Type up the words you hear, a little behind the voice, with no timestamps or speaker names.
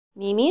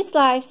Mimi's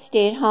Life,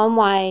 Stay-at-Home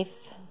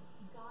Wife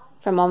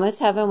from Almost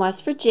Heaven,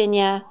 West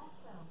Virginia.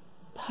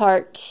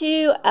 Part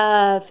 2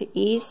 of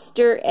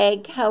Easter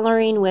egg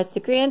coloring with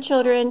the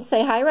grandchildren.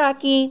 Say hi,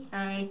 Rocky.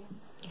 Hi.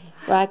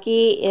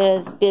 Rocky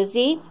is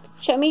busy.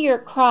 Show me your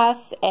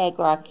cross egg,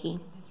 Rocky.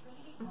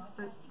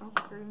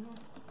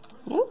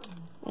 Nope.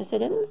 Is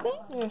it in the thing?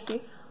 Yeah,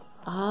 see?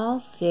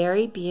 Oh,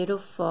 very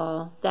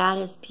beautiful. That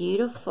is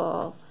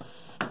beautiful.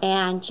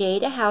 And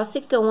Jada, how's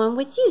it going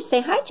with you?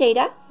 Say hi,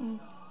 Jada.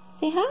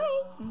 Say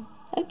hi.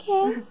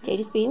 Okay.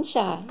 Jada's being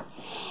shy.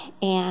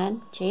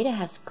 And Jada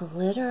has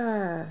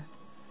glitter.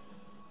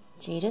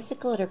 Jada's a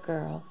glitter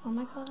girl. Oh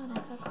my god, I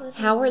got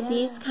glitter. How are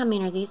these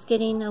coming? Are these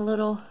getting a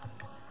little...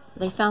 Are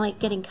they finally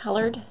getting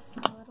colored?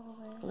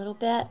 A little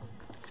bit.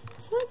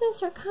 Some of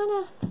those are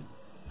kind of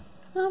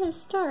not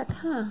as dark,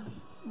 huh?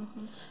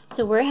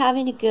 So we're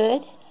having a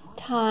good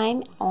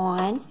time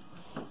on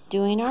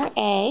doing our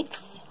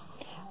eggs.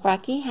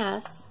 Rocky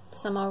has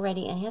some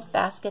already in his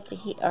basket that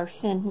he are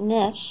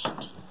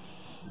finished.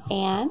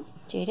 And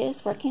Jada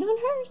is working on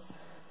hers.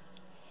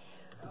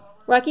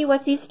 Rocky,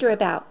 what's Easter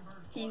about?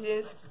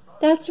 Jesus.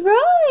 That's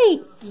right.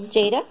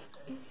 Jada,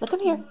 look up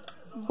here.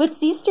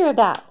 What's Easter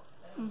about?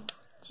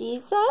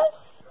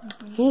 Jesus?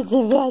 It's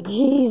about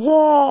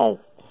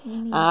Jesus.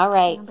 All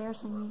right.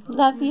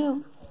 Love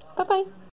you. Bye-bye.